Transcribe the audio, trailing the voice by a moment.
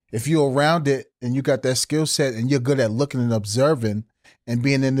if you're around it and you got that skill set and you're good at looking and observing and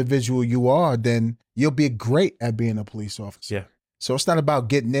being the individual you are, then you'll be great at being a police officer. Yeah. So it's not about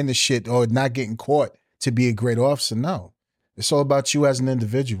getting into shit or not getting caught to be a great officer. No. It's all about you as an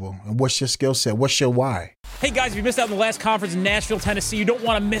individual and what's your skill set, what's your why. Hey guys, if you missed out on the last conference in Nashville, Tennessee, you don't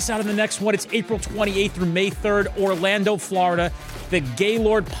want to miss out on the next one. It's April 28th through May 3rd, Orlando, Florida, the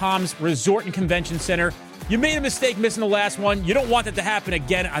Gaylord Palms Resort and Convention Center. You made a mistake missing the last one. You don't want that to happen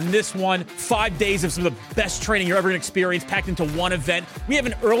again on this one. 5 days of some of the best training you're ever going to experience packed into one event. We have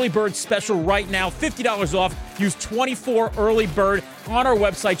an early bird special right now, $50 off. Use 24 early bird on our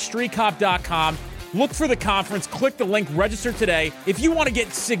website, streetcop.com. Look for the conference, click the link, register today. If you want to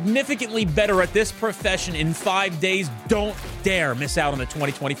get significantly better at this profession in 5 days, don't dare miss out on the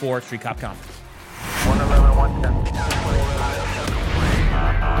 2024 Street Cop Conference. 111, 110.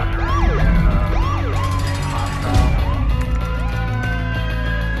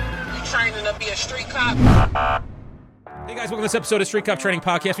 Training to be a street cop. Hey guys, welcome to this episode of Street Cop Training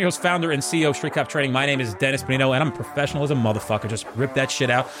Podcast. I'm your host, founder, and CEO of Street Cop Training. My name is Dennis Benino, and I'm professional as a motherfucker. Just rip that shit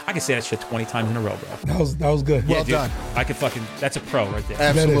out. I can say that shit 20 times in a row, bro. That was good. Well done. I could fucking, that's a pro right there.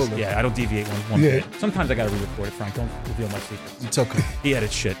 Absolutely. Yeah, I don't deviate one bit. Sometimes I gotta re-record it, Frank. Don't reveal my secrets. It's okay. He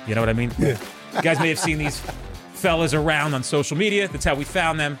edits shit, you know what I mean? Yeah. You guys may have seen these fellas around on social media. That's how we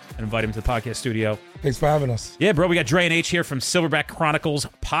found them and invited them to the podcast studio. Thanks for having us. Yeah, bro, we got Dre and H here from Silverback Chronicles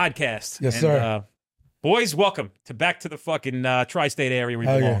Podcast. Yes, sir. Boys, welcome back to the fucking tri-state area we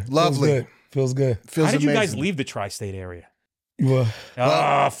Oh, belong. yeah. Lovely. Feels good. Feels How did you guys amazing. leave the tri-state area? Well,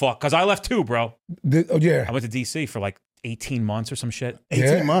 Oh, fuck. Because I left too, bro. yeah. I went to D.C. for like 18 months or some shit.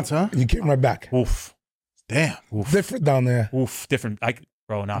 18 months, huh? You came right back. Oof. Damn. Oof. Different down there. Oof. Different.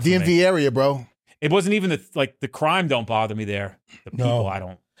 Bro, not for me. DMV area, bro. It wasn't even the crime don't bother me there. The people, No. I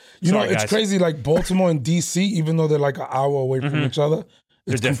don't. You Sorry, know, it's guys. crazy. Like Baltimore and DC, even though they're like an hour away from each other,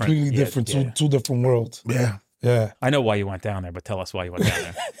 They're it's different. completely Yeah, different. yeah. Two different worlds. Yeah. Yeah. I know why you went down there, but tell us why you went down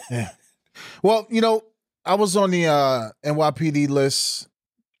there. Yeah. Well, you know, I was on the NYPD list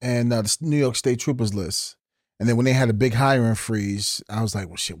and the New York State Troopers list. And then when they had a big hiring freeze, I was like,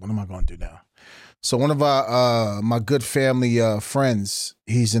 well, shit, what am I going to do now? So one of my good family friends,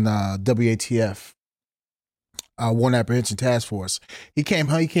 he's in WATF, Warrant Apprehension Task Force. He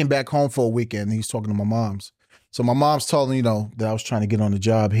came back home for a weekend. And he was talking to my mom's. So my mom's told him, you know, that I was trying to get on the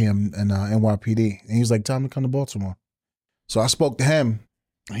job here in NYPD. And he was like, time to come to Baltimore. So I spoke to him.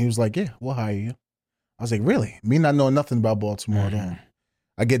 And he was like, yeah, we'll hire you. I was like, really? Me not knowing nothing about Baltimore at all.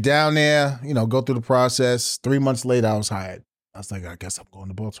 I get down there, you know, go through the process. 3 months later, I was hired. I was like, I guess I'm going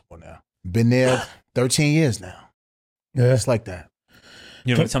to Baltimore now. Been there 13 years now. Yeah. It's like that.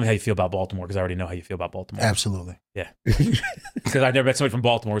 You know, tell me how you feel about Baltimore, because I already know how you feel about Baltimore. Absolutely. Yeah. Because I've never met somebody from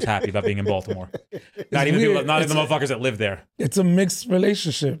Baltimore who's happy about being in Baltimore. Not even weird. the motherfuckers that live there. It's a mixed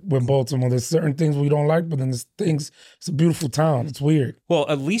relationship with Baltimore. There's certain things we don't like, but then there's things, it's a beautiful town. It's weird. Well,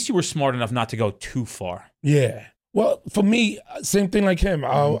 at least you were smart enough not to go too far. Yeah. Well, for me, same thing like him.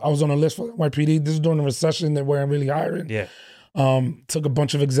 I was on a list for NYPD. This is during the recession. They weren't really hiring. Yeah. Took a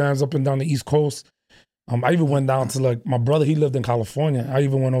bunch of exams up and down the East Coast. I even went down to like my brother, he lived in California. I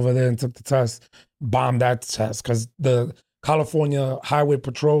even went over there and took the test, bombed that test because the California Highway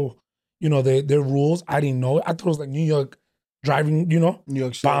Patrol, you know, their rules, I didn't know it. I thought it was like New York driving, you know, New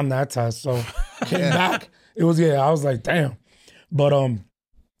York State. bombed that test. So came back. It was, I was like, damn. But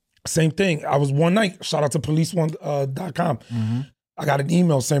same thing. I was one night, shout out to police1.com. I got an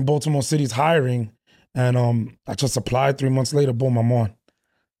email saying Baltimore City's hiring. And I just applied 3 months later, boom, I'm on.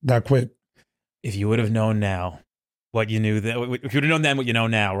 That quick. If you would have known now what you knew, if you would have known then what you know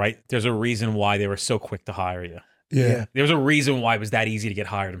now, right? There's a reason why they were so quick to hire you. Yeah. There's a reason why it was that easy to get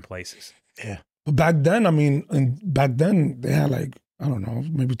hired in places. Yeah. But back then, they had like, I don't know,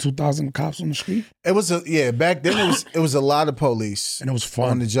 maybe 2,000 cops on the street. It was back then it was a lot of police And it was on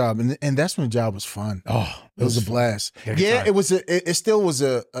fun. the job. And that's when the job was fun. Oh, It was a blast. Yeah, good Yeah, time. it still was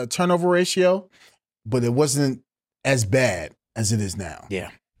a turnover ratio, but it wasn't as bad as it is now. Yeah.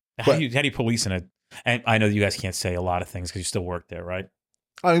 How But- do you police in it? And I know you guys can't say a lot of things because you still work there, right?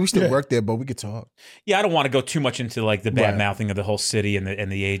 I mean, we still Yeah. work there, but we could talk. Yeah, I don't want to go too much into like the bad Right. mouthing of the whole city and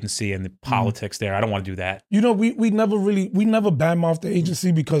the agency and the politics there. I don't want to do that. You know, we never badmouthed the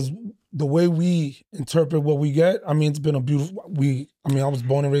agency because the way we interpret what we get, I mean, it's been a beautiful, I was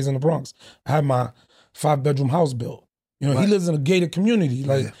born and raised in the Bronx. I had my 5-bedroom house built. You know, Right. he lives in a gated community.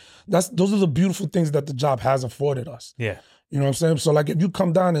 Like those are the beautiful things that the job has afforded us. Yeah. You know what I'm saying? So like if you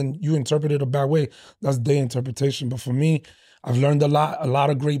come down and you interpret it a bad way, that's their interpretation. But for me, I've learned a lot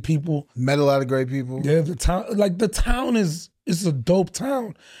of great people. Met a lot of great people. Yeah, the town is a dope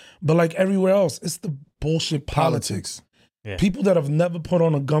town. But like everywhere else, it's the bullshit politics. Yeah. People that have never put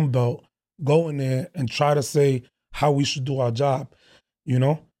on a gun belt go in there and try to say how we should do our job, you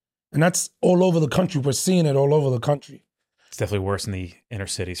know? And that's all over the country. We're seeing it all over the country. It's definitely worse in the inner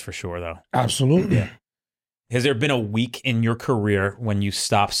cities for sure, though. Absolutely. Yeah. Has there been a week in your career when you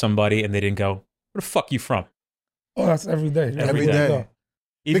stopped somebody and they didn't go, where the fuck you from? Oh, that's every day. Every day. Go.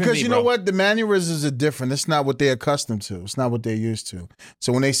 Even Because me, you bro. know what? The mannerisms are different. It's not what they're accustomed to. It's not what they're used to.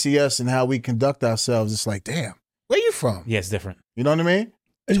 So when they see us and how we conduct ourselves, it's like, damn, where you from? Yeah, it's different. You know what I mean?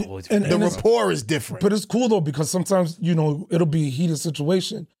 Totally different. The it's- rapport is different. But it's cool though, because sometimes, you know, it'll be a heated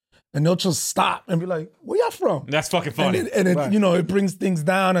situation and they'll just stop and be like, where y'all from? That's fucking funny. And it, you know, it brings things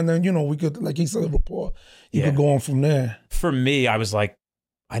down and then, you know, we could, like he said, rapport. You could go on from there. For me, I was like,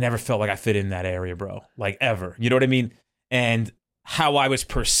 I never felt like I fit in that area, bro. Like ever. You know what I mean? And how I was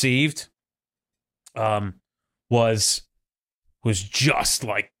perceived was just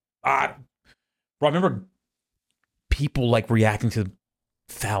like, bro, I remember people like reacting to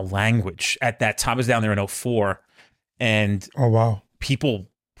foul language at that time. I was down there in 2004 and Oh, wow. people,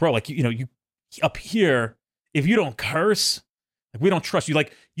 bro, like, you know, you up here, if you don't curse, like, we don't trust you.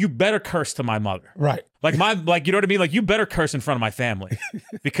 Like, you better curse to my mother. Right. Like, you know what I mean? Like, you better curse in front of my family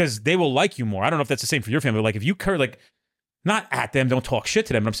because they will like you more. I don't know if that's the same for your family. But like, if you curse, like, not at them, don't talk shit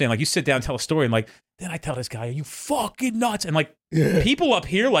to them. But I'm saying, like, you sit down and tell a story and, like, then I tell this guy, are you fucking nuts? And, like, people up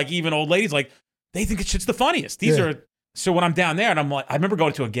here, like, even old ladies, like, they think it's shit's the funniest. These are, so when I'm down there and I'm like, I remember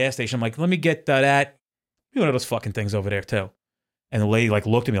going to a gas station, I'm like, let me get that, one of those fucking things over there, too. And the lady, like,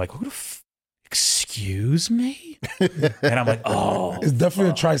 looked at me like, who the excuse me? And I'm like, oh. It's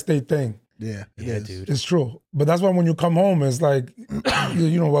definitely a tri-state thing. yeah, it Yeah, is. dude. It's true. But that's why when you come home, it's like,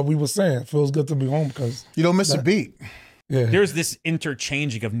 you know what we were saying. It feels good to be home because, You don't miss a beat. yeah. There's this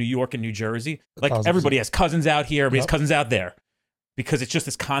interchanging of New York and New Jersey. Like 1,000%. everybody has cousins out here, everybody has Yep. cousins out there. Because it's just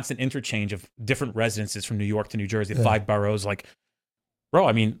this constant interchange of different residences from New York to New Jersey, the 5 boroughs. Like, bro,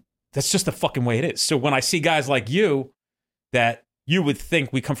 I mean, that's just the fucking way it is. So when I see guys like you that you would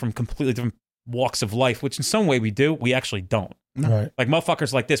think we come from completely different walks of life, which in some way we do, we actually don't. Right. Like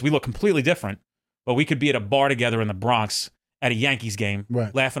motherfuckers like this, we look completely different, but we could be at a bar together in the Bronx at a Yankees game,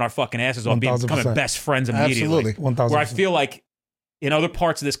 Right. laughing our fucking asses off, 1000%. becoming best friends immediately. Absolutely. 1,000%. Where I feel like in other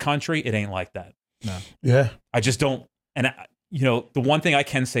parts of this country, it ain't like that. Yeah. I just don't. And, you know, the one thing I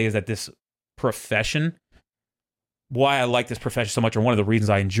can say is that this profession, why I like this profession so much, or one of the reasons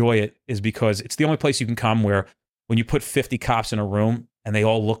I enjoy it, is because it's the only place you can come where when you put 50 cops in a room and they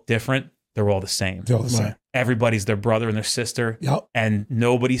all look different, they're all the same. They're all the same. Right. Everybody's their brother and their sister, Yep. and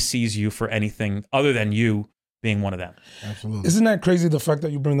nobody sees you for anything other than you being one of them. Absolutely. Isn't that crazy, the fact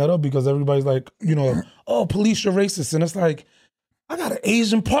that you bring that up? Because everybody's like, you know, oh, police, you're racist. And it's like, I got an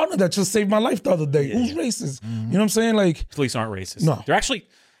Asian partner that just saved my life the other day. Yeah, Who's yeah. racist? You know what I'm saying? Like, Police aren't racist. No. They're actually,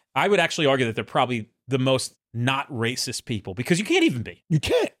 I would actually argue that they're probably the most not racist people because you can't even be, you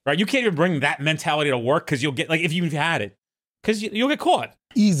can't right? You can't even bring that mentality to work because you'll get, like, if you had it, because you'll get caught.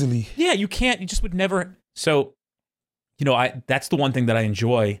 easily. Yeah, you can't. You just would never. So, you know, that's the one thing that I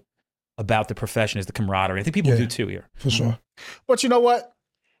enjoy about the profession is the camaraderie. I think people Yeah. do too here. For sure. But you know what?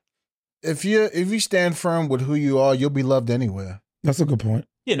 If you stand firm with who you are, you'll be loved anywhere. That's a good point.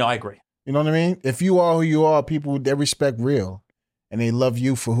 Yeah, no, I agree. You know what I mean? If you are who you are, people, they respect real and they love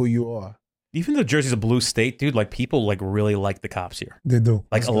you for who you are. Even though Jersey's a blue state, dude, like people like really like the cops here. They do.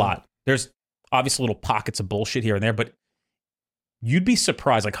 Like That's a good. lot. There's obviously little pockets of bullshit here and there, but you'd be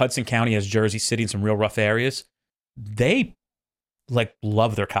surprised. Like Hudson County has Jersey City in some real rough areas. They like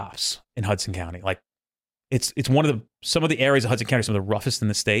love their cops in Hudson County. Like it's one of some of the areas of Hudson County, are some of the roughest in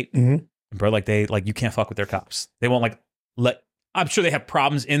the state. Mhm. Bro, like you can't fuck with their cops. They won't I'm sure they have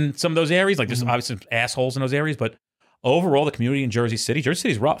problems in some of those areas. Like there's obviously some assholes in those areas, but overall the community in Jersey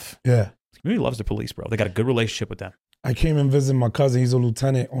City's rough. Yeah. The community loves the police, bro. They got a good relationship with them. I came and visited my cousin. He's a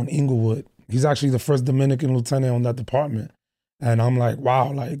lieutenant on Inglewood. He's actually the first Dominican lieutenant on that department. And I'm like,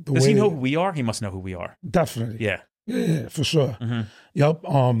 wow, like the Does way he know who we are? He must know who we are. Definitely. Yeah. Yeah, for sure. Mhm. Yep.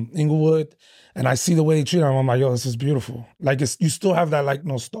 Inglewood. And I see the way they treat him. I'm like, yo, this is beautiful. Like you still have that like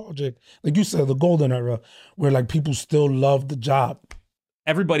nostalgic, like you said, the golden era where like people still love the job.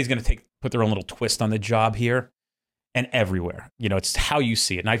 Everybody's going to put their own little twist on the job here and everywhere. You know, it's how you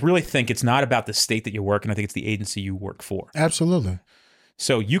see it. And I really think it's not about the state that you work in. I think it's the agency you work for. Absolutely.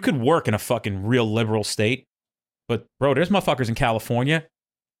 So you could work in a fucking real liberal state, but bro, there's motherfuckers in California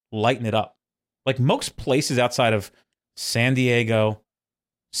lighting it up. Like most places outside of San Diego,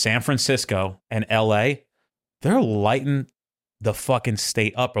 San Francisco, and LA, they're lighting the fucking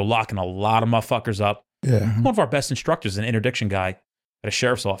state up or locking a lot of motherfuckers up. Yeah. One of our best instructors is an interdiction guy at a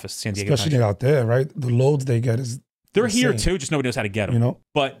sheriff's office, San Diego. Especially County. out there, right? The loads they get is They're here insane. too, just nobody knows how to get them. You know?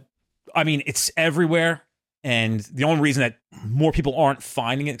 But I mean, it's everywhere. And the only reason that more people aren't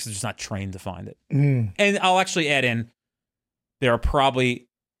finding it is because they're just not trained to find it. Mm. And I'll actually add in, there are probably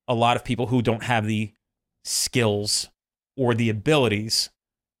a lot of people who don't have the skills or the abilities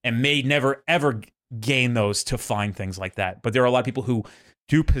and may never, ever gain those to find things like that. But there are a lot of people who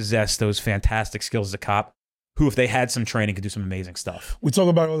do possess those fantastic skills as a cop who, if they had some training, could do some amazing stuff. We talk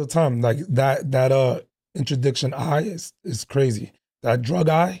about it all the time. Like that interdiction eye is crazy. That drug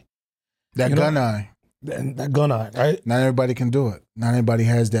eye. That gun eye. That gun eye, right? Not everybody can do it. Not everybody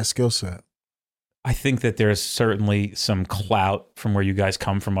has that skill set. I think that there's certainly some clout from where you guys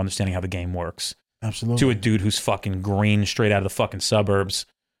come from, understanding how the game works. Absolutely. To a dude who's fucking green straight out of the fucking suburbs,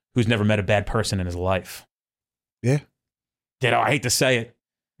 who's never met a bad person in his life. Yeah. You know, I hate to say it.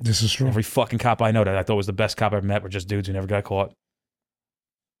 This is true. Every fucking cop I know that I thought was the best cop I ever met were just dudes who never got caught.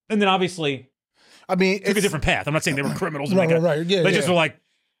 And then obviously, I mean, took a different path. I'm not saying they were criminals. Right. Yeah, they just were like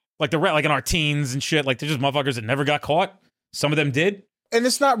in our teens and shit. Like they're just motherfuckers that never got caught. Some of them did. And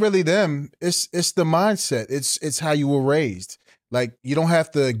it's not really them. It's the mindset. It's how you were raised. Like, you don't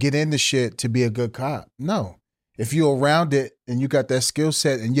have to get into shit to be a good cop. No. If you're around it and you got that skill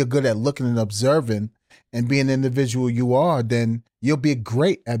set and you're good at looking and observing and being the individual you are, then you'll be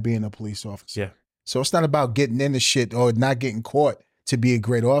great at being a police officer. Yeah. So it's not about getting into shit or not getting caught to be a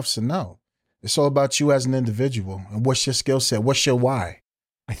great officer. No. It's all about you as an individual and what's your skill set? What's your why?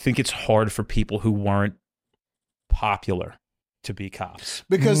 I think it's hard for people who weren't popular to be cops.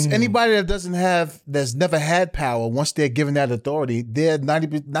 Because anybody that's never had power, once they're given that authority, they're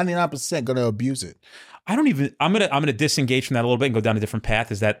 99% going to abuse it. I'm gonna disengage from that a little bit and go down a different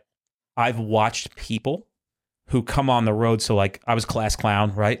path. Is that I've watched people who come on the road. So like I was class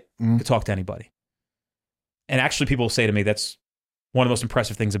clown, right? Could talk to anybody. And actually people say to me, that's one of the most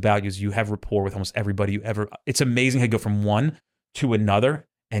impressive things about you is you have rapport with almost everybody you ever. It's amazing how you go from one to another.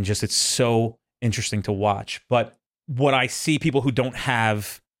 And just, it's so interesting to watch. But what I see people who don't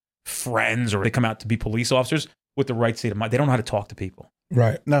have friends or they come out to be police officers with the right state of mind, they don't know how to talk to people.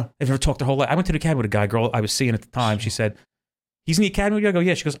 Right. No. I've never talked their whole life. I went to the academy with a girl I was seeing at the time. She said, he's in the academy with you? I go,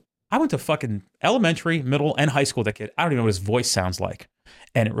 yeah. She goes, I went to fucking elementary, middle, and high school with that kid. I don't even know what his voice sounds like.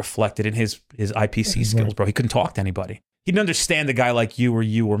 And it reflected in his IPC skills, bro. He couldn't talk to anybody. He didn't understand a guy like you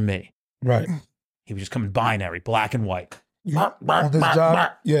or me. Right. He was just coming binary, black and white. On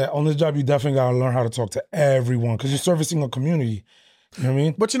this job, you definitely got to learn how to talk to everyone because you're servicing a community. You know what I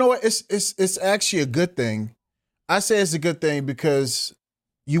mean? But you know what? It's actually a good thing. I say it's a good thing because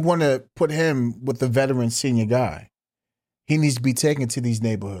you want to put him with the veteran senior guy. He needs to be taken to these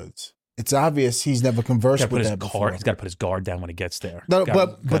neighborhoods. It's obvious he's never conversed with that before. He's got to put his guard down when he gets there. No,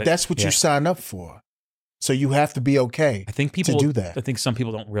 but that's what you sign up for. So you have to be okay. I think people to do that. I think some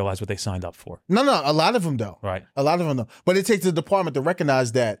people don't realize what they signed up for. No, a lot of them don't. Right. A lot of them don't. But it takes the department to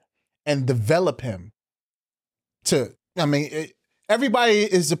recognize that and develop him everybody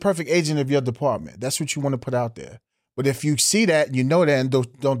is the perfect agent of your department. That's what you want to put out there. But if you see that, you know that, and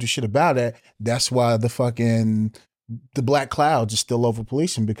don't do shit about it, that's why the black clouds are still over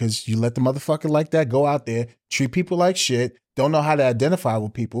policing, because you let the motherfucker like that go out there, treat people like shit, don't know how to identify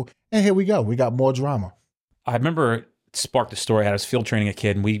with people, and here we go. We got more drama. I remember it sparked a story. I was field training a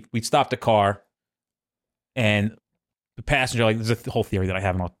kid, and we'd stopped a car, and the passenger, like, there's a whole theory that I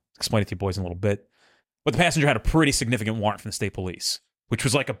have, and I'll explain it to you boys in a little bit. But the passenger had a pretty significant warrant from the state police, which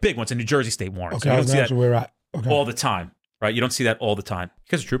was like a big one. It's a New Jersey state warrant. Okay, so you don't see that where we're at. Okay. all the time, right? You don't see that all the time.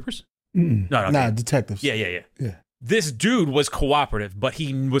 Because of troopers? Mm-mm. No, detectives. Yeah. This dude was cooperative, but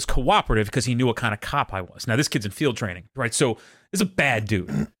he was cooperative because he knew what kind of cop I was. Now, this kid's in field training, right? So this is a bad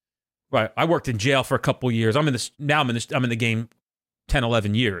dude, right? I worked in jail for a couple of years. I'm in the game 10,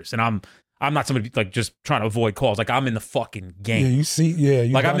 11 years, and I'm not somebody like just trying to avoid calls. Like, I'm in the fucking game. Yeah, you see,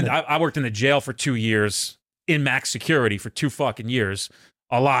 yeah. Like, I worked in the jail for 2 years, in max security for 2 fucking years,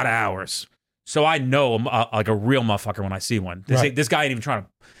 a lot of hours. So I know I'm like a real motherfucker when I see one. This guy ain't even trying to.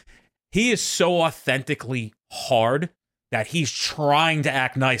 He is so authentically hard that he's trying to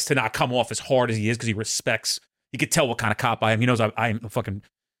act nice to not come off as hard as he is because he respects. He could tell what kind of cop I am. He knows I am a fucking.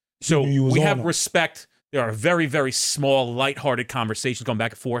 So we have respect. There are very, very small, lighthearted conversations going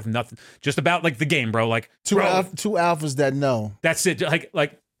back and forth, and nothing, just about like the game, bro. Like two alphas that know. That's it.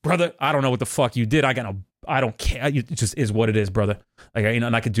 Like, brother, I don't know what the fuck you did. I don't care. It just is what it is, brother. Like, ain't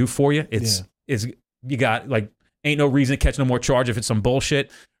nothing I could do for you. You got, like, ain't no reason to catch no more charge if it's some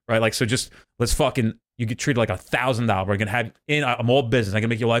bullshit, right? Like, so just let's fucking, you get treated like $1,000. We're gonna have I'm all business. I can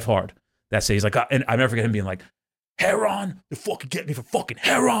make your life hard. That's it. He's like, and I never forget him being like, Heron, they fucking get me for fucking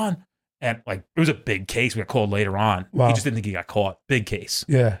Heron. And like, it was a big case. We got called later on. Wow. He just didn't think he got caught. Big case.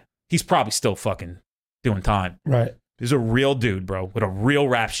 Yeah. He's probably still fucking doing time. Right. He's a real dude, bro, with a real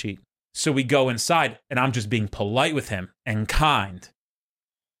rap sheet. So we go inside, and I'm just being polite with him and kind.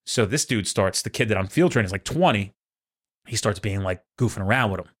 So this dude starts, the kid that I'm field training is like 20. He starts being like goofing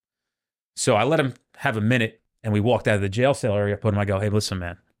around with him. So I let him have a minute, and we walked out of the jail cell area. I put him, I go, hey, listen,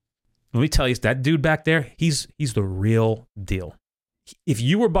 man. Let me tell you, that dude back there, he's the real deal. If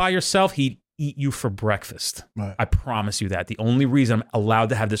you were by yourself, he'd eat you for breakfast. Right. I promise you that. The only reason I'm allowed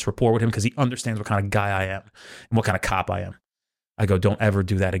to have this rapport with him because he understands what kind of guy I am and what kind of cop I am. I go, don't ever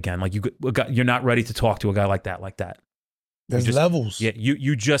do that again. Like you're not ready to talk to a guy like that. There's levels. Yeah,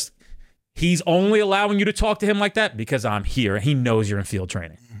 you just, he's only allowing you to talk to him like that because I'm here and he knows you're in field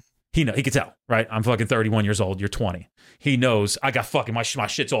training. He can tell, right? I'm fucking 31 years old. You're 20. He knows I got fucking, my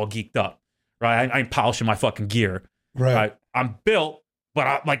shit's all geeked up, right? I ain't polishing my fucking gear. Right. I'm built,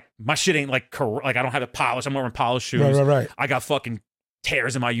 but my shit ain't like I don't have it polished. I'm wearing polished shoes. Right. I got fucking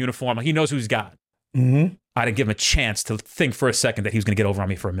tears in my uniform. Like, he knows who he's got. Mm-hmm. I didn't give him a chance to think for a second that he was going to get over on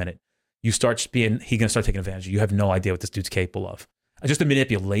me for a minute. He's going to start taking advantage of you. You have no idea what this dude's capable of. Just the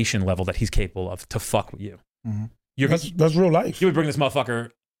manipulation level that he's capable of to fuck with you. Mm-hmm. That's real life. You would bring this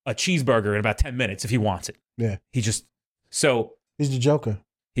motherfucker a cheeseburger in about 10 minutes if he wants it. Yeah. He's the Joker.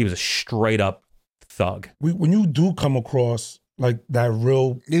 He was a straight up thug. When you do come across like that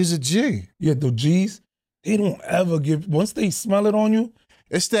real... He was a G. Yeah, the G's, they don't ever give... Once they smell it on you...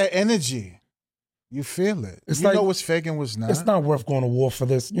 It's that energy. You feel it. It's you like, know what's fake and what's not. It's not worth going to war for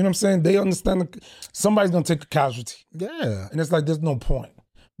this. You know what I'm saying? They understand somebody's going to take a casualty. Yeah. And it's like, there's no point.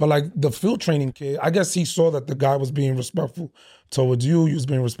 But like the field training kid, I guess he saw that the guy was being respectful towards you. You was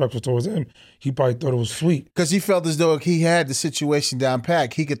being respectful towards him. He probably thought it was sweet. Because he felt as though he had the situation down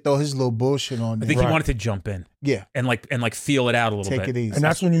pat. He could throw his little bullshit on there. I think he wanted to jump in. Yeah. And like feel it out a little bit. Take it easy. And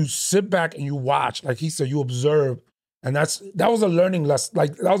that's when you sit back and you watch. Like he said, you observe. And that was a learning lesson.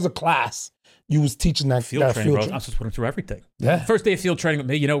 Like that was a class. You was teaching that field training, bro. I'm supposed to put him through everything. Yeah. First day of field training with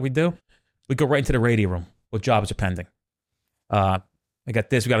me, you know what we do? We go right into the radio room. What jobs are pending? I got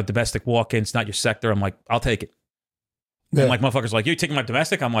this. We got a domestic walk-in. It's not your sector. I'm like, I'll take it. Yeah. And like motherfuckers like, you taking my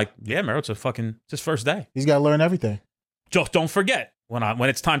domestic? I'm like, yeah, Mero, it's his first day. He's got to learn everything. Just don't forget when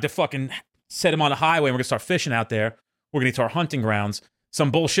it's time to fucking set him on the highway and we're gonna start fishing out there. We're gonna get to our hunting grounds.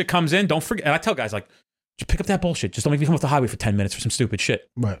 Some bullshit comes in. Don't forget. And I tell guys like, just pick up that bullshit. Just don't make me come off the highway for 10 minutes for some stupid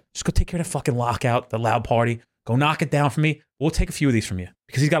shit. Right. Just go take care of that fucking lockout, the loud party. Go knock it down for me. We'll take a few of these from you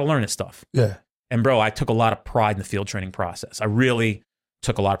because he's got to learn this stuff. Yeah. And bro, I took a lot of pride in the field training process. I really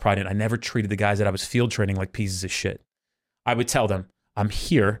took a lot of pride in it. I never treated the guys that I was field training like pieces of shit. I would tell them, I'm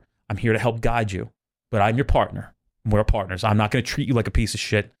here to help guide you, but I'm your partner. We're partners. I'm not going to treat you like a piece of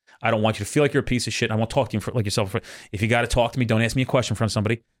shit. I don't want you to feel like you're a piece of shit. I won't talk to you like yourself. If you got to talk to me, don't ask me a question in front of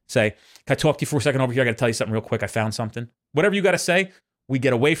somebody. Say, can I talk to you for a second over here? I got to tell you something real quick. I found something. Whatever you got to say, we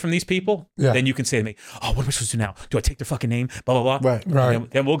get away from these people. Yeah. Then you can say to me, oh, what am I supposed to do now? Do I take their fucking name? Blah, blah, blah. Right.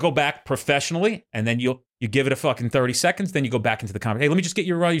 Then we'll go back professionally, and then you give it a fucking 30 seconds. Then you go back into the conversation. Hey, let me just get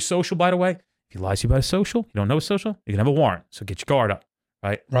your social, by the way. If he lies to you about a social, you don't know a social, you can have a warrant. So get your guard up,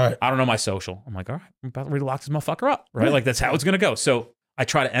 right? Right. I don't know my social. I'm like, all right, I'm about to ready to lock this motherfucker up, right? Like that's how it's going to go. So I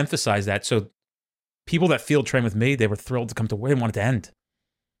try to emphasize that. So people that field train with me, they were thrilled to come to where they wanted to end.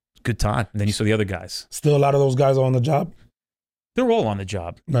 Good time. And then you saw the other guys. Still a lot of those guys are on the job? They're all on the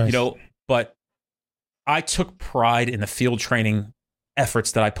job, Nice. But I took pride in the field training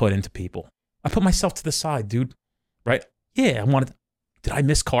efforts that I put into people. I put myself to the side, dude, right? Yeah, did I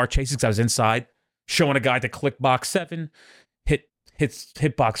miss car chases because I was inside showing a guy to click box 7,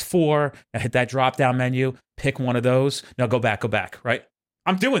 hit box 4, I hit that drop down menu, pick one of those. Now go back, right?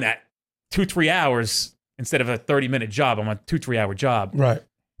 I'm doing that 2-3 hours instead of a 30-minute job. I'm on a 2-3 hour job. Right.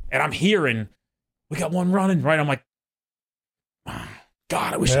 And I'm hearing, we got one running, right? I'm like,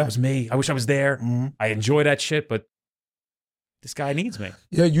 God, I wish that was me. I wish I was there. Mm-hmm. I enjoy that shit, but this guy needs me.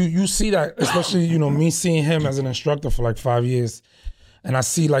 Yeah, you see that, especially, me seeing him as an instructor for like 5 years. And I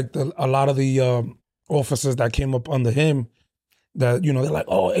see like a lot of the officers that came up under him that, they're like,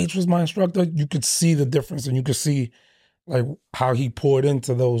 oh, H was my instructor. You could see the difference and you could see like how he poured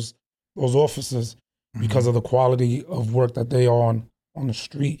into those officers because of the quality of work that they are on the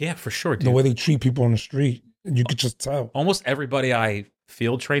street. Yeah, for sure, dude. The way they treat people on the street. And you could just tell. Almost everybody I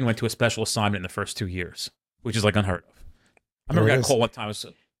field trained went to a special assignment in the first 2 years, which is like unheard of. I remember I got a call one time.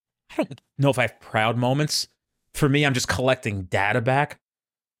 I don't know if I have proud moments. For me, I'm just collecting data back.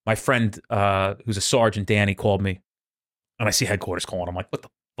 My friend, who's a sergeant, Danny, called me, and I see headquarters calling. I'm like, what the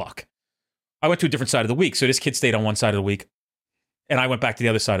fuck? I went to a different side of the week. So this kid stayed on one side of the week, and I went back to the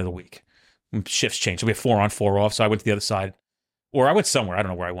other side of the week. Shifts changed. So we have 4 on, 4 off. So I went to the other side. Or I went somewhere. I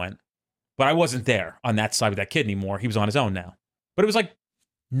don't know where I went. But I wasn't there on that side with that kid anymore. He was on his own now. But it was like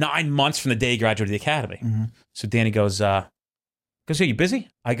 9 months from the day he graduated the academy. Mm-hmm. So Danny goes, yeah, you busy?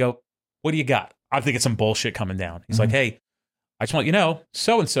 I go, what do you got? I think it's some bullshit coming down. He's like, hey, I just want you to know,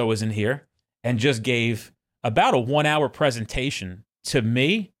 so-and-so was in here and just gave about a 1-hour presentation to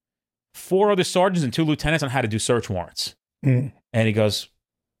me, 4 other sergeants and 2 lieutenants on how to do search warrants. And he goes,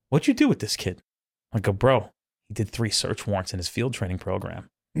 what'd you do with this kid? I go, bro, he did 3 search warrants in his field training program.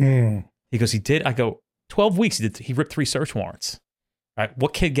 He goes, he did? I go, 12 weeks he ripped 3 search warrants. All right,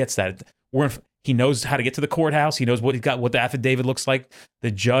 what kid gets that? He knows how to get to the courthouse. He knows what the affidavit looks like.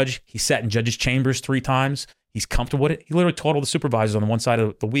 The judge, he sat in judge's chambers 3 times. He's comfortable with it. He literally taught all the supervisors on the one side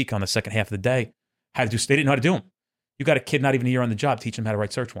of the week, on the second half of the day, how to do. They didn't know how to do them. You got a kid not even a year on the job, teach him how to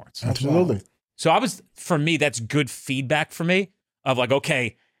write search warrants. Absolutely. So for me, that's good feedback for me of like,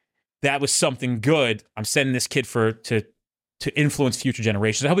 okay, that was something good. I'm sending this kid to influence future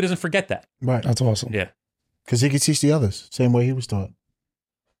generations. I hope he doesn't forget that. Right. That's awesome. Yeah. Because he could teach the others same way he was taught.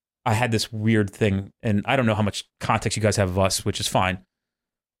 I had this weird thing, and I don't know how much context you guys have of us, which is fine.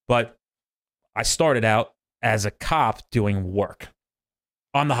 But I started out as a cop doing work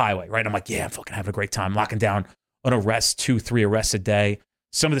on the highway, right? I'm like, yeah, I'm fucking having a great time, locking down an arrest, 2-3 arrests a day.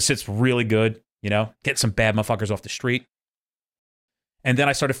 Some of the shit's really good, getting some bad motherfuckers off the street. And then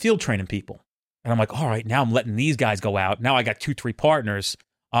I started field training people. And I'm like, all right, now I'm letting these guys go out. Now I got 2-3 partners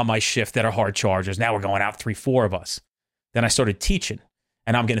on my shift that are hard chargers. Now we're going out 3-4 of us. Then I started teaching,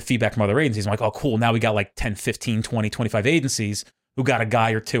 and I'm getting feedback from other agencies. I'm like, oh, cool. Now we got like 10, 15, 20, 25 agencies who got a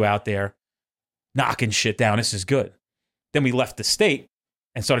guy or 2 out there knocking shit down. This is good. Then we left the state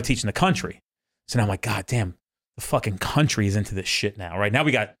and started teaching the country. So now I'm like, God damn, the fucking country is into this shit now, right? Now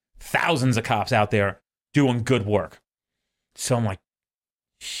we got thousands of cops out there doing good work. So I'm like,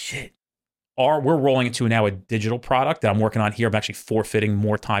 shit. We're rolling into now a digital product that I'm working on here. I'm actually forfeiting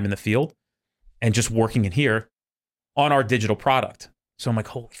more time in the field and just working in here on our digital product. So I'm like,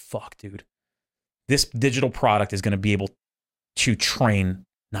 holy fuck, dude. This digital product is going to be able to train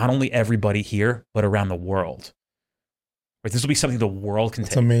not only everybody here, but around the world. Right? This will be something the world can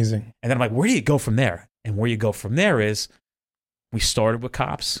take. It's amazing. And then I'm like, where do you go from there? And where you go from there is we started with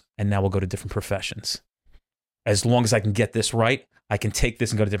cops, and now we'll go to different professions. As long as I can get this right, I can take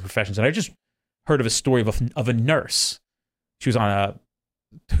this and go to different professions. And I just heard of a story of a nurse. She was on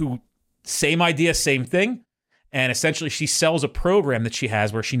same idea, same thing. And essentially she sells a program that she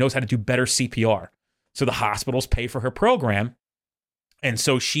has where she knows how to do better CPR. So the hospitals pay for her program. And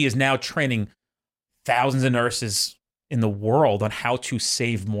so she is now training thousands of nurses in the world on how to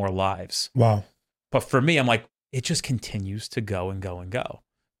save more lives. Wow. But for me, I'm like, it just continues to go and go and go.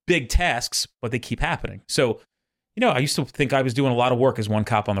 Big tasks, but they keep happening. So, I used to think I was doing a lot of work as one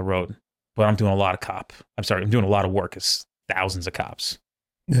cop on the road, but I'm doing a lot of work as thousands of cops.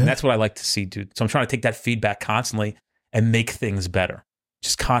 Yeah. And that's what I like to see, dude. So I'm trying to take that feedback constantly and make things better.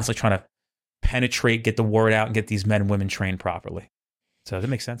 Just constantly trying to penetrate, get the word out, and get these men and women trained properly. So does that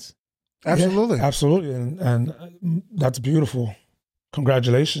make sense? Absolutely. Yeah, absolutely. And that's beautiful.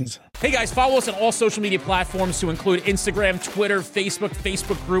 Congratulations. Hey guys, follow us on all social media platforms to include Instagram, Twitter,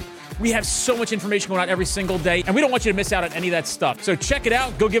 Facebook group. We have so much information going out every single day, and we don't want you to miss out on any of that stuff. So check it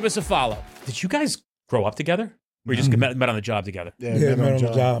out. Go give us a follow. Did you guys grow up together? Or you just met on the job together? Yeah, met on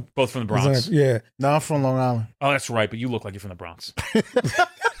the job. Both from the Bronx? Yeah. No, I'm from Long Island. Oh, that's right, but you look like you're from the Bronx.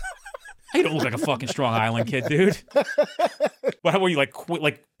 You don't look like a fucking Strong Island kid, dude. What were you, like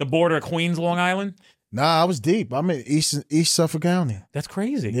the border of Queens, Long Island? Nah, I was deep. I'm in East Suffolk County. That's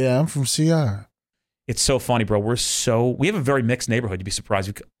crazy. Yeah, I'm from CR. It's so funny, bro. We have a very mixed neighborhood. You'd be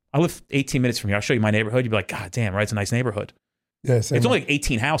surprised. I live 18 minutes from here. I'll show you my neighborhood. You'd be like, God damn, right? It's a nice neighborhood. Yeah, it's only like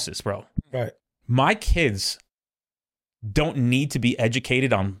 18 houses, bro. Right. My kids don't need to be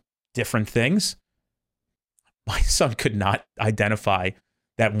educated on different things. My son could not identify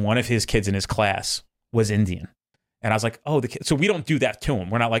that one of his kids in his class was Indian. And I was like, oh, the kid. So we don't do that to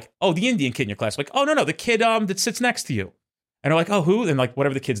him. We're not like, oh, the Indian kid in your class. Like, oh, no, the kid that sits next to you. And they're like, oh, who? And like,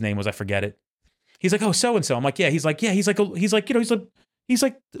 whatever the kid's name was, I forget it. He's like, oh, so-and-so. I'm like, yeah. He's like a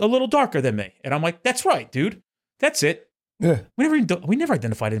little darker than me. And I'm like, that's right, dude. That's it. Yeah. We never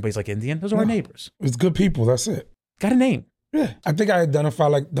identified anybody as like Indian. Those are our neighbors. It's good people. That's it. Got a name. Yeah. I think I identify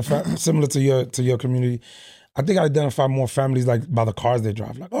like similar to your community. I think I identify more families like by the cars they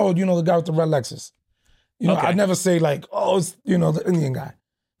drive. Like, oh, the guy with the red Lexus. Okay. I never say like, oh, it's, the Indian guy.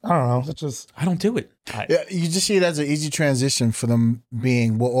 I don't know. It's just. I don't do it. Yeah, you just see it as an easy transition for them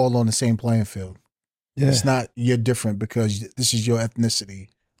being, we're all on the same playing field. Yeah. It's not, you're different because this is your ethnicity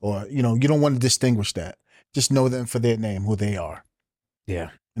or, you don't want to distinguish that. Just know them for their name, who they are. Yeah.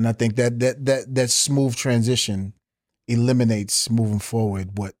 And I think that smooth transition eliminates moving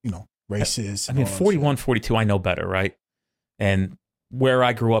forward what, race is. I mean, 41, 42, I know better, right? And where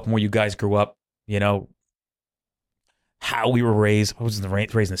I grew up and where you guys grew up, how we were raised. I wasn't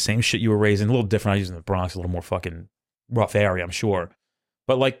raised in the same shit you were raised in. A little different. I was in the Bronx, a little more fucking rough area, I'm sure.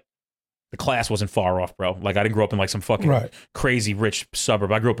 But like, the class wasn't far off, bro. Like, I didn't grow up in like some fucking crazy rich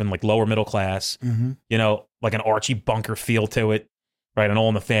suburb. I grew up in like lower middle class, you know, like an Archie Bunker feel to it, right? An all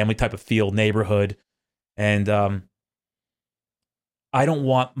in the family type of feel neighborhood. And I don't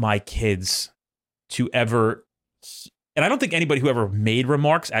want my kids to ever, and I don't think anybody who ever made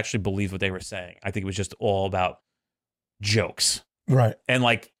remarks actually believed what they were saying. I think it was just all about jokes. Right. And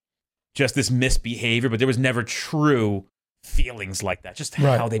like just this misbehavior, but there was never true feelings like that. Just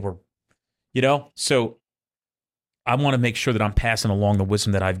how they were, you know? So I want to make sure that I'm passing along the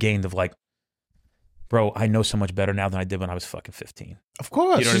wisdom that I've gained of like, bro, I know so much better now than I did when I was fucking 15. Of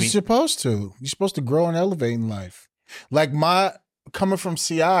course. You know what I mean? Supposed to. You're supposed to grow and elevate in life. Like coming from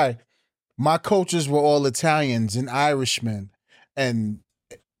CI, my coaches were all Italians and Irishmen, and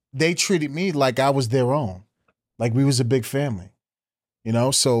they treated me like I was their own. Like we was a big family, you know?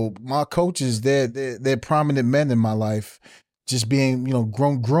 So my coaches, they're prominent men in my life, just being, you know,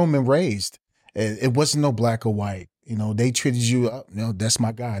 grown and raised. It wasn't no black or white. You know, they treated you, you know, that's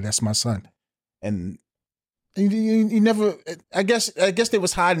my guy, that's my son. And you never, I guess they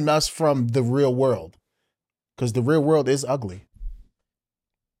was hiding us from the real world, because the real world is ugly.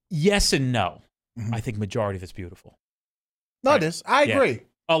 Yes and no. I think majority of it's beautiful. No, it is. I agree.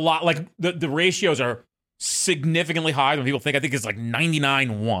 A lot. Like the ratios are significantly higher than people think. I think it's like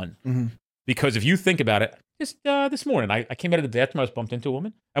 99-1. Because if you think about it, just this morning, I came out of the bathroom, I was bumped into a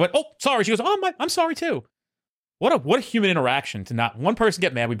woman. I went, oh, sorry. She goes, oh, I'm sorry too. What a human interaction to not one person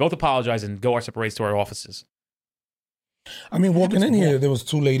get mad. We both apologize and go our separate ways to our offices. I mean, walking in here, there was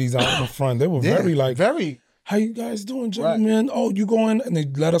two ladies out in the front. They were very, how you guys doing, gentlemen? Right. Oh, you going? And they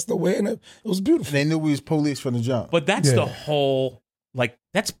let us the way, and it was beautiful. They knew we was police from the jump. But that's the whole, like,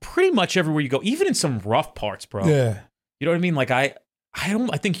 that's pretty much everywhere you go, even in some rough parts, bro. Yeah. You know what I mean? Like, I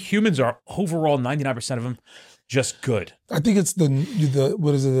think humans are overall 99% of them just good. I think it's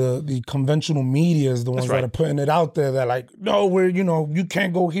the conventional media is the ones that are putting it out there that like, no, you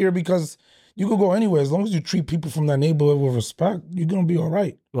can't go here because you could go anywhere. As long as you treat people from that neighborhood with respect, you're going to be all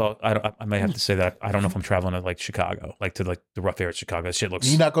right. Well, I may have to say that I don't know if I'm traveling to like Chicago, like to like the rough area of Chicago. That shit looks.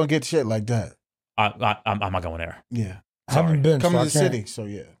 You're not going to get shit like that. I'm not going there. Yeah. I haven't been. Coming to the city, so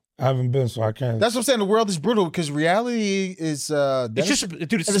yeah. I haven't been, so I can't. That's what I'm saying. The world is brutal because reality is. It's just,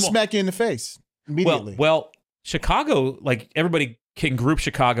 dude, it's smack you in the face immediately. Well, Chicago, like everybody can group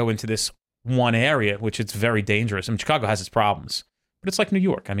Chicago into this one area, which it's very dangerous. I mean, Chicago has its problems, but it's like New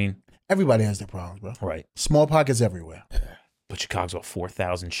York. I mean, everybody has their problems, bro. Right. Small pockets everywhere. But Chicago's got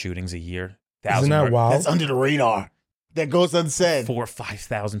 4,000 shootings a year. Isn't that wild? That's under the radar. That goes unsaid. 4,000 or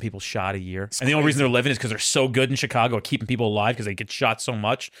 5,000 people shot a year. And the only reason they're living is because they're so good in Chicago at keeping people alive because they get shot so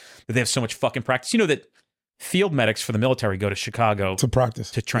much that they have so much fucking practice. You know that field medics for the military go to Chicago to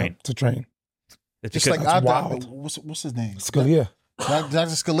practice, to train. To train. It's just like wild. What's his name? Scalia.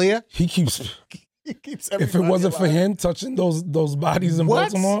 Dr. Scalia? He keeps if it wasn't for him touching those bodies in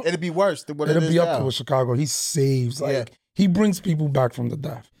Baltimore, it'd be worse than what it is. It'd be now. up to with Chicago. He saves, he brings people back from the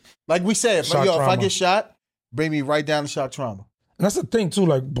death. Like we said, if I get shot, bring me right down to shock trauma. And that's the thing too.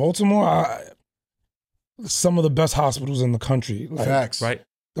 Like Baltimore, some of the best hospitals in the country. Like, facts, right?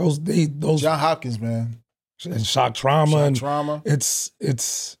 Those John Hopkins, man, and shock trauma. It's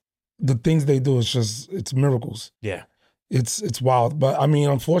the things they do. It's miracles. Yeah. It's wild. But I mean,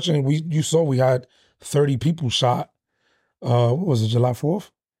 unfortunately, you saw we had 30 people shot. What was it, July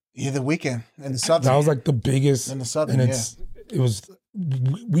 4th? Yeah, the weekend in the Southern. That was like the biggest. In the Southern, and it was,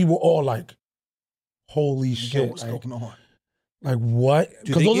 we were all like, holy shit. What's going on? Like what?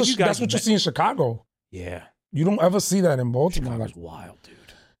 Because that's what you see in Chicago. Yeah. You don't ever see that in Baltimore. Chicago's wild, dude.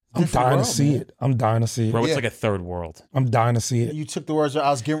 I'm dying to see it. I'm dying to see it. Bro, it's like a third world. I'm dying to see it. You took the words. I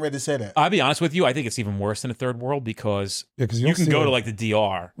was getting ready to say that. I'll be honest with you. I think it's even worse than a third world because you can go to like the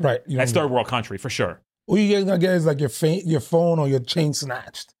DR. Right. That's third world country for sure. All you're gonna get is like your phone or your chain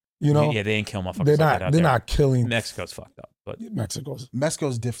snatched. You know? Yeah, they ain't killing motherfuckers. They're not killing. Mexico's fucked up. But Mexico's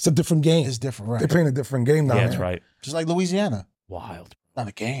different. It's a different game. It's different, right? They're playing a different game now. Yeah, that's right. Just like Louisiana. Wild. Not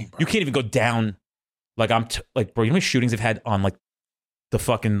a game, bro. You can't even go down. Like bro, you know how many shootings they've had on like the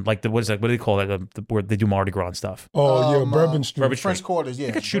fucking what is that? What do they call that? Where they do Mardi Gras and stuff. Oh yeah, Bourbon Street. French Quarters. Yeah,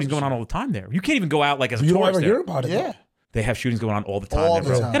 they got shootings going on all the time there. You can't even go out like as a tourist. You don't ever there. hear about it. Yeah. They have shootings going on all the time. All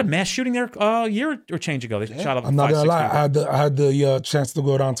the time. They had a mass shooting there a year or change ago. They shot up. I'm not gonna lie. I had the chance to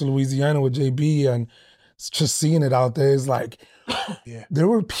go down to Louisiana with JB, and just seeing it out there is like, there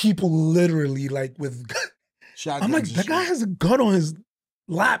were people literally like with. I'm like, that guy has a gun on his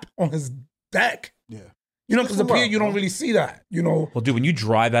lap on his deck. Yeah, you know, because up here you don't really see that. You know. Well, dude, when you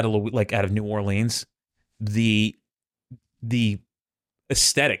drive out of New Orleans, the the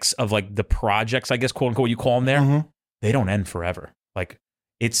aesthetics of like the projects, I guess, quote unquote, you call them there, they don't end forever. Like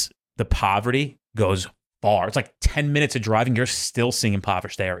the poverty goes far. It's like 10 minutes of driving, you're still seeing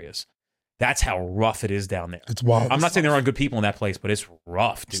impoverished areas. That's how rough it is down there. It's wild. I'm not saying there aren't good people in that place, but it's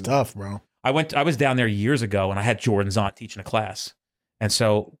rough, dude. It's tough, bro. I was down there years ago and I had Jordans on teaching a class. And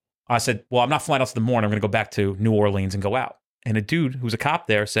so I said, well, I'm not flying out to the morning. I'm going to go back to New Orleans and go out. And a dude who's a cop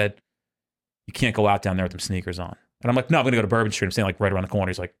there said, you can't go out down there with them sneakers on. And I'm like, no, I'm going to go to Bourbon Street. I'm staying like right around the corner.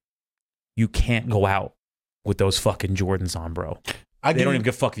 He's like, you can't go out with those fucking Jordans on, bro. They don't even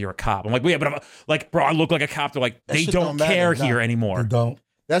give a fuck if you're a cop. I'm like, well, yeah, but I'm like, bro, I look like a cop. They're like, they don't care here anymore. They don't.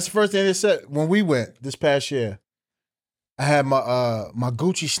 That's the first thing they said when we went this past year. I had my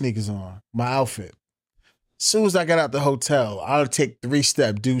Gucci sneakers on, my outfit. As soon as I got out the hotel, I'll take 3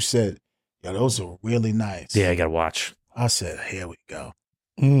 steps. Dude said, yo, those are really nice. Yeah, you got to watch. I said, here we go.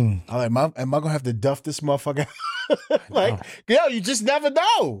 I'm like, am I going to have to duff this motherfucker? Like, yo, you just never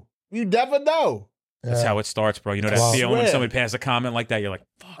know. You never know. That's how it starts, bro. You know that feeling when somebody passes a comment like that, you're like,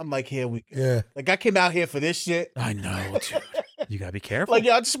 fuck. I'm like, here we go. Yeah. Like, I came out here for this shit. I know, dude. You got to be careful. Like,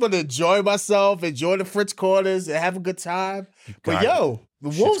 yo, I just want to enjoy myself, enjoy the French Quarters, and have a good time. But, yo, the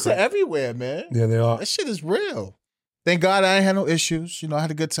wolves are everywhere, man. Yeah, they are. That shit is real. Thank God I ain't had no issues. You know, I had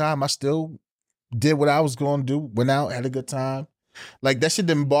a good time. I still did what I was going to do. Went out, had a good time. Like, that shit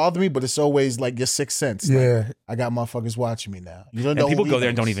didn't bother me, but it's always like your sixth sense. Yeah. Like, I got motherfuckers watching me now. You don't know and people who go he there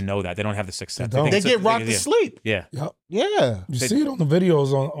and is. don't even know that. They don't have the sixth sense. They get rocked to sleep. Yeah. Yep. Yeah. You see it on the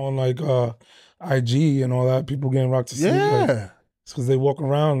videos on like IG and all that. People getting rocked to sleep. Yeah. Like, it's because they walk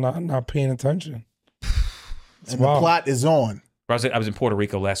around not paying attention. And the plot is on. I was in Puerto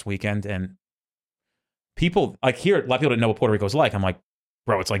Rico last weekend, and people like here, a lot of people didn't know what Puerto Rico is like. I'm like,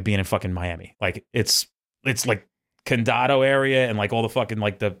 bro, it's like being in fucking Miami. Like it's like Condado area and like all the fucking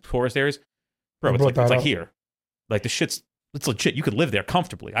like the tourist areas. Bro, it's like here. Like it's legit. You could live there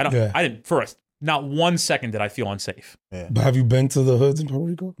comfortably. I didn't first. Not 1 second did I feel unsafe. Yeah. But have you been to the hoods in Puerto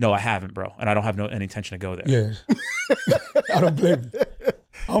Rico? No, I haven't, bro. And I don't have any intention to go there. Yeah. I don't blame you.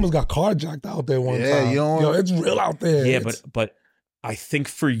 I almost got carjacked out there one time. Yo, it's real out there. Yeah, but I think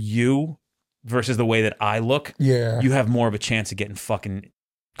for you versus the way that I look, you have more of a chance of getting fucking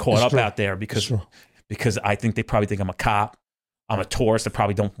caught up out there because I think they probably think I'm a cop. I'm a tourist. They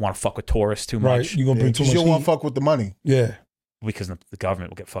probably don't want to fuck with tourists too much. Right. You're going to bring too much You don't heat. want to fuck with the money. Yeah. Because the government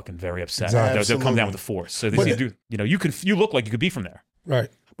will get fucking very upset. Exactly. They'll come down with the force. So you look like you could be from there. Right.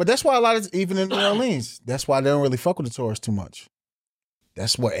 But that's why a lot of, even in New Orleans, that's why they don't really fuck with the tourists too much.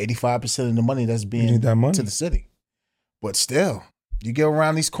 That's what 85% of the money that's being to the city. But still, you go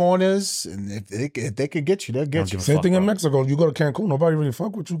around these corners, and if they could get you, they'll get you. Same thing in Mexico. You go to Cancun, nobody really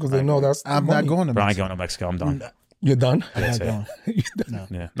fuck with you because they know that's. I'm not going to Mexico. I ain't going to Mexico. I'm done. You're done? I'm not going. No.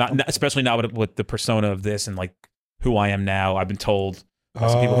 Yeah. Not especially now with the persona of this and like who I am now. I've been told by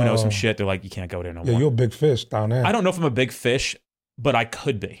some people who know some shit. They're like, you can't go there no more. Yeah, you're a big fish down there. I don't know if I'm a big fish, but I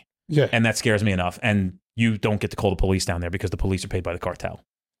could be. Yeah. And that scares me enough. And you don't get to call the police down there because the police are paid by the cartel.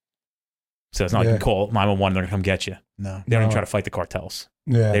 So it's not like you can call 911, they're going to come get you. No. They don't even try to fight the cartels.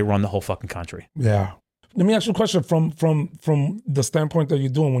 Yeah. They run the whole fucking country. Yeah. Let me ask you a question from the standpoint that you're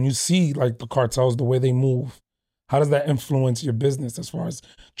doing. When you see like the cartels, the way they move, how does that influence your business as far as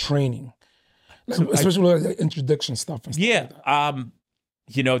training? Especially with like introduction stuff and stuff like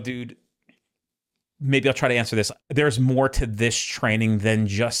that. Dude, maybe I'll try to answer this. There's more to this training than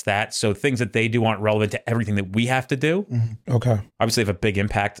just that. So things that they do aren't relevant to everything that we have to do. Mm-hmm. Okay. Obviously, they have a big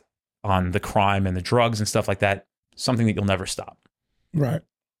impact on the crime and the drugs and stuff like that. Something that you'll never stop. Right.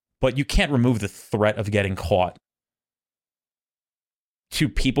 But you can't remove the threat of getting caught to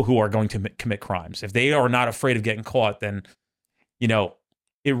people who are going to commit crimes. If they are not afraid of getting caught, then,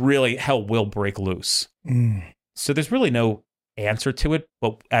 it really, hell will break loose. Mm. So there's really no answer to it.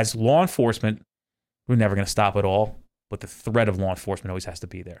 But as law enforcement, we're never going to stop it all. But the threat of law enforcement always has to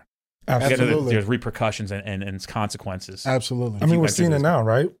be there. Absolutely. There's repercussions and consequences. Absolutely. I mean, we're seeing it now,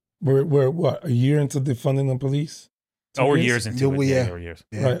 right? We're what, a year into defunding the police? We're years into it. Yeah. We're years.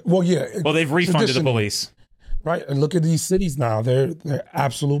 Yeah. Right. Well, yeah. Well, they've refunded the police. Right. And look at these cities now. They're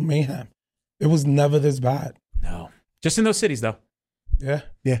absolute mayhem. It was never this bad. No. Just in those cities, though. Yeah.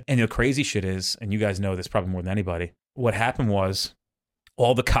 Yeah. And the crazy shit is, and you guys know this probably more than anybody, what happened was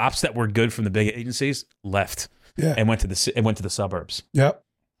all the cops that were good from the big agencies left and went to the suburbs. Yep.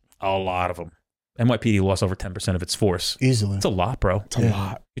 A lot of them. NYPD lost over 10% of its force. Easily. It's a lot, bro. It's a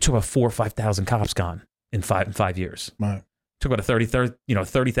lot. You talk about 4,000 or 5,000 cops gone in five years. Right. Talk about a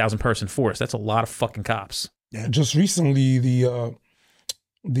 30,000 person force. That's a lot of fucking cops. Yeah. Just recently, the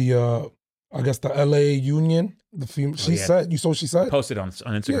I guess the LA Union. The female, she said, you saw what she said? Posted on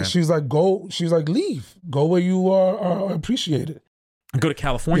Instagram. Yeah, she was like, leave. Go where you are appreciated. I go to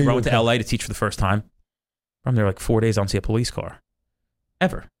California, bro. I went to LA to teach for the first time. I'm there like 4 days, I don't see a police car.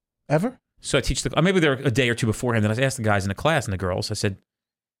 Ever? So I teach maybe there a day or two beforehand. Then I asked the guys in the class and the girls, I said,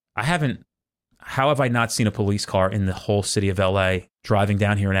 how have I not seen a police car in the whole city of LA driving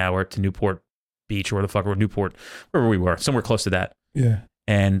down here an hour to Newport Beach or where the fuck, or Newport, wherever we were, somewhere close to that. Yeah.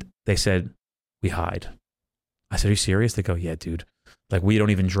 And they said, we hide. I said, are you serious? They go, yeah, dude. Like, we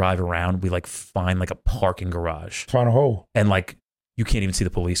don't even drive around. We like find like a parking garage. Find a hole. And like, you can't even see the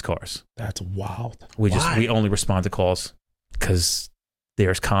police cars. That's wild. We only respond to calls because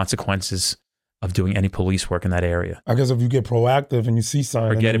there's consequences of doing any police work in that area. I guess if you get proactive and you see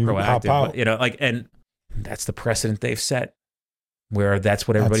something, or get it proactive, hop out. but, and that's the precedent they've set, where that's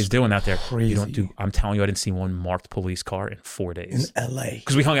what everybody's doing out there. Crazy. You don't do. I'm telling you, I didn't see one marked police car in 4 days in LA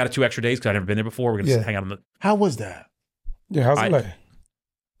because we hung out 2 extra days because I'd never been there before. We're gonna hang out on the. How was that? Yeah, how's LA?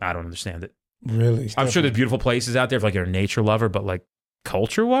 I don't understand it. Really? I'm sure there's beautiful places out there if like you're a nature lover, but like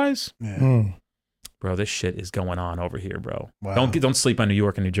culture wise, bro, this shit is going on over here, bro. Wow. Don't sleep on New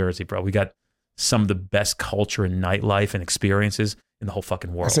York and New Jersey, bro. We got some of the best culture and nightlife and experiences in the whole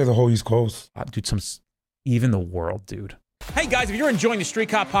fucking world. I say the whole East Coast. Dude, even the world, dude. Hey guys, if you're enjoying the Street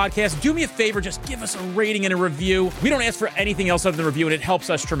Cop podcast, do me a favor, just give us a rating and a review. We don't ask for anything else other than a review, and it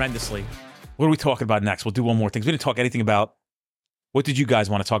helps us tremendously. What are we talking about next? We'll do one more thing. We didn't talk anything about, what did you guys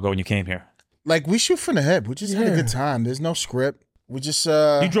want to talk about when you came here? Like, we shoot from the hip. We just had a good time. There's no script. We just...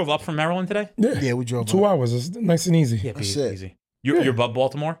 You drove up from Maryland today? Yeah, we drove 2 up. hours. It's nice and easy. Yeah, easy. You're above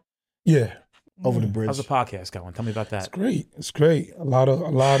Baltimore? Yeah. Over the bridge. How's the podcast going? Tell me about that. It's great. A lot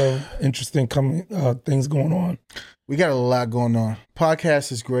of interesting things going on. We got a lot going on.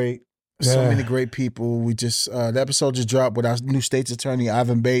 Podcast is great. So many great people. We just the episode just dropped with our new state's attorney,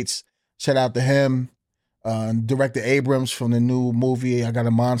 Ivan Bates. Shout out to him. Director Abrams from the new movie I Got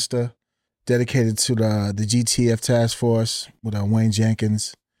a Monster, dedicated to the GTF task force with Wayne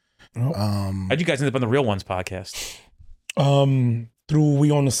Jenkins. How'd you guys end up on the Real Ones podcast? Through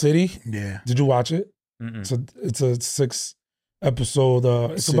We Own the City. Yeah. Did you watch it? It's a 6 episode.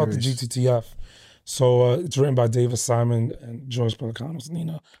 It's about the GTTF. So it's written by David Simon and George Pelicanos,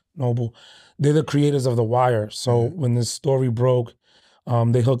 Nina Noble. They're the creators of The Wire. So when this story broke,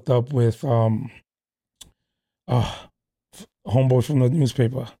 they hooked up with homeboy from the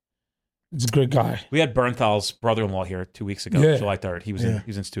newspaper. It's a great guy. We had Bernthal's brother-in-law here 2 weeks ago, July 3rd. He was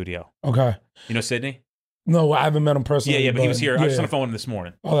in studio. Okay. You know Sydney? No, I haven't met him personally. Yeah, but he was here. I was on the phone with him this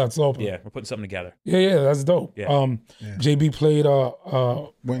morning. Oh, that's open. Yeah, we're putting something together. Yeah, that's dope. Yeah. JB played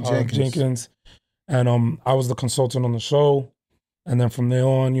Wayne Jenkins. And I was the consultant on the show. And then from there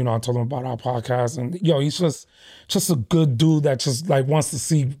on, I told him about our podcast. And he's just a good dude that just like wants to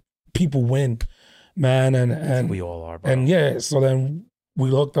see people win, man. And we all are, bro. And so then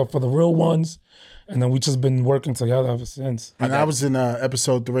we hooked up for the Real Ones. And then we just been working together ever since. And I was in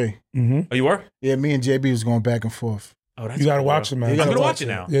episode 3. Mm-hmm. Oh, you were? Yeah, me and JB was going back and forth. Oh, that's you got to cool, watch it, man. I'm going to watch it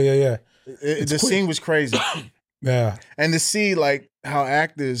now. Yeah. The scene was crazy. Yeah. And to see like how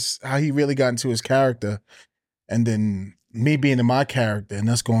he really got into his character, and then me being in my character and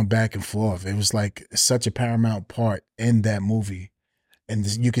us going back and forth, it was like such a paramount part in that movie. And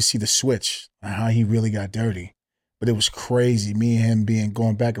you could see the switch on how he really got dirty. But it was crazy, me and him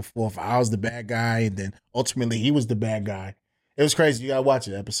going back and forth. I was the bad guy, and then ultimately he was the bad guy. It was crazy. You gotta watch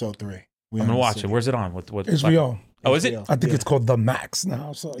it, episode 3. I'm gonna watch it. Where's it on? What HBO. Oh, is it? I think it's called The Max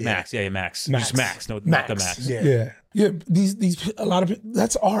now. So Max, Max. Just Max, not the Max. Yeah. These a lot of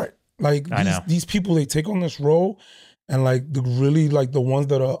that's art. Like these people, they take on this role, and like the really like the ones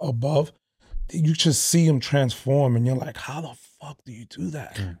that are above, you just see them transform, and you're like, how the fuck do you do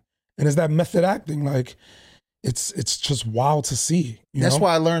that? And it's that method acting, like. It's just wild to see. That's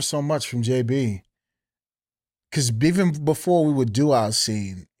why I learned so much from JB. Because even before we would do our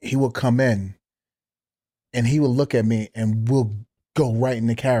scene, he would come in and he would look at me and we'll go right in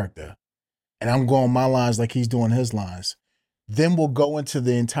the character. And I'm going my lines like he's doing his lines. Then we'll go into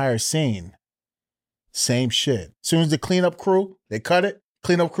the entire scene. Same shit. As soon as the cleanup crew, they cut it.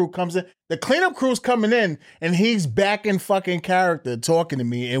 Cleanup crew comes in. The cleanup crew's coming in and he's back in fucking character talking to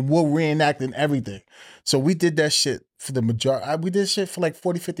me and we're reenacting everything. So we did that shit for the majority. We did shit for like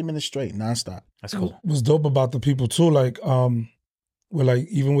 40, 50 minutes straight, nonstop. That's cool. It was dope about the people too. Like, with like,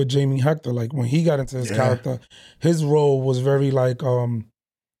 even with Jamie Hector, like when he got into his character, his role was very like laid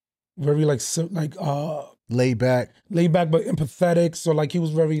back but empathetic. So like he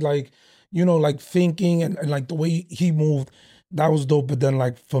was very like, like thinking and like the way he moved. That was dope. But then,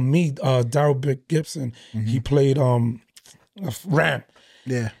 like, for me, Daryl Big Gibson, he played Ram.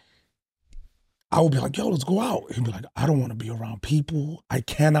 Yeah. I would be like, yo, let's go out. He'd be like, I don't want to be around people. I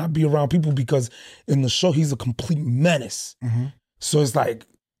cannot be around people because in the show, he's a complete menace. Mm-hmm. So it's like,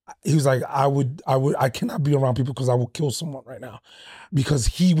 he was like, I cannot be around people because I will kill someone right now. Because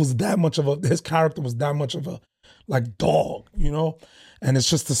he was that much of his character was that much of a, like, dog, you know? And it's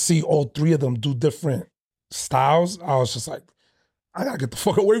just to see all three of them do different styles. I was just like, I gotta get the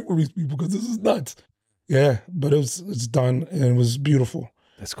fuck away from these people because this is nuts. Yeah, but it's done and it was beautiful.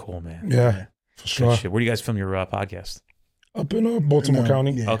 That's cool, man. Yeah, for sure. Shit. Where do you guys film your podcast? Up in Baltimore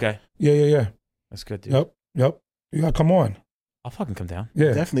County. Yeah. Okay. Yeah. That's good, dude. Yep. You gotta come on. I'll fucking come down.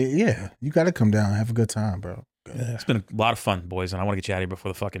 Yeah. Definitely, yeah. You got to come down and have a good time, bro. Yeah. It's been a lot of fun, boys, and I want to get you out of here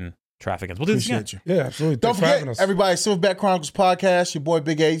before the fucking traffic ends. We'll do this again. Appreciate you. Yeah, absolutely. Don't Thanks for having forget, us. everybody, Silverback Chronicles Podcast, your boy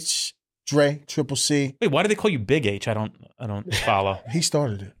Big H, Dre, Triple C. Wait, why do they call you Big H? I don't follow. He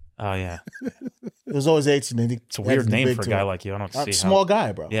started it. Oh, yeah. It was always H and then It's a weird name for a guy like you. I don't see small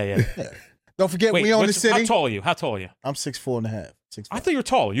guy, bro. Yeah. Don't forget, Wait, we own the city. How tall are you? How tall are you? I'm 6'4.5". 6'5". I thought you were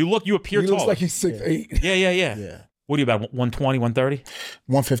tall. You appear He tall. looks like he's 6'8". Yeah. Yeah. What are you, about 120, 130?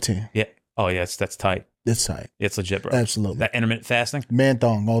 115. Yeah. Oh, yeah, that's tight. It's tight. It's legit, bro. Absolutely. That intermittent fasting? Man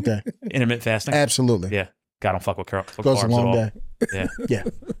thong all day. Intermittent fasting? Absolutely. Yeah. God, I don't fuck with carbs Goes a at long all. day. Yeah. Yeah.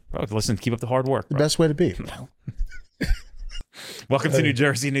 Bro, listen, keep up the hard work, The bro. best way to be. Welcome to New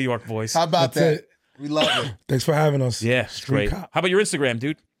Jersey, New York, boys. How about That's that? We love it. Thanks for having us. Yeah, it's Street great. cop. How about your Instagram,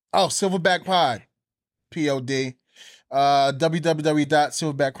 dude? Oh, Silverback Pod. P-O-D.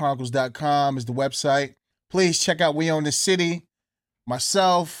 www.silverbackchronicles.com is the website. Please check out We Own the City.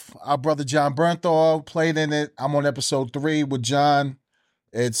 Myself, our brother John Bernthal played in it. I'm on episode 3 with John.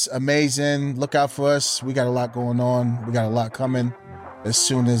 It's amazing. Look out for us. We got a lot going on. We got a lot coming. As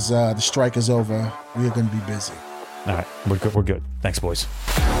soon as the strike is over, we're going to be busy. All right, we're good. We're good. Thanks, boys.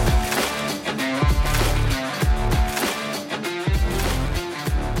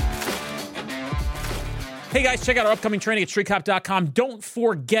 Hey guys, check out our upcoming training at streetcop.com. Don't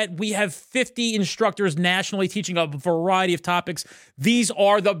forget, we have 50 instructors nationally teaching a variety of topics. These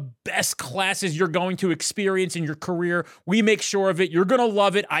are the best classes you're going to experience in your career. We make sure of it. You're going to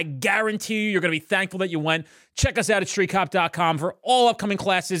love it. I guarantee you're going to be thankful that you went. Check us out at streetcop.com for all upcoming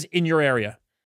classes in your area.